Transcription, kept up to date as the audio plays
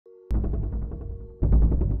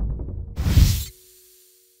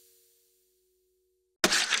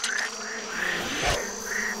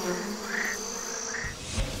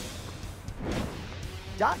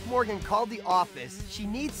Doc Morgan called the office. She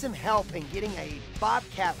needs some help in getting a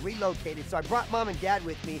Bobcat relocated, so I brought Mom and Dad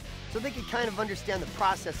with me so they could kind of understand the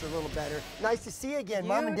process a little better. Nice to see you again,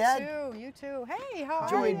 Mom and Dad. You too. Hey, how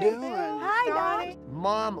Joy are you? doing? Hi, Doc.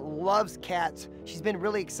 Mom loves cats. She's been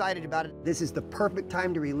really excited about it. This is the perfect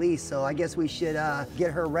time to release, so I guess we should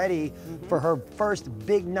get her ready for her first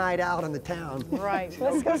big night out on the town. Right.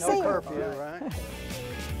 Let's go see her. Curfew, right?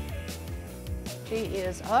 She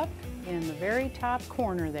is up in the very top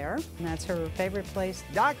corner there, and that's her favorite place.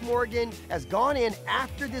 Doc Morgan has gone in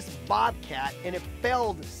after this Bobcat, and it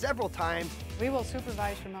failed several times. We will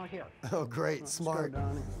supervise from out here. Oh, great, smart. Go,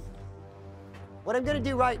 Donnie. What I'm gonna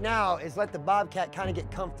do right now is let the Bobcat kind of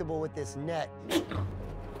get comfortable with this net.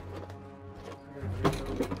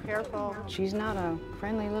 Careful. She's not a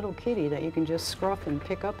friendly little kitty that you can just scruff and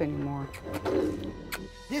pick up anymore.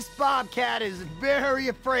 This Bobcat is very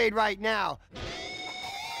afraid right now.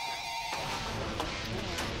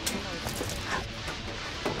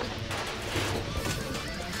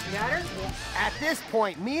 You got her? At this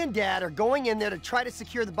point, me and Dad are going in there to try to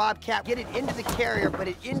secure the Bobcat, get it into the carrier, but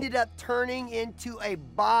it ended up turning into a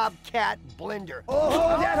Bobcat blender.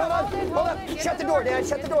 Oh, Dad, hold on, hold on. Shut the door, Dad,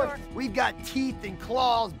 shut the door. We've got teeth and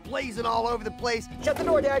claws blazing all over the place. Shut the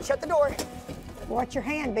door, Dad, shut the door. Watch your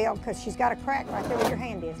hand, Bill, because she's got a crack right there where your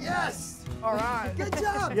hand is. Yes. All right. Good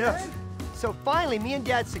job, yes. So finally, me and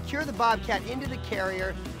Dad secure the Bobcat into the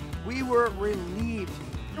carrier. We were relieved.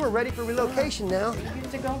 We're ready for relocation now. You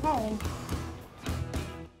get to go home.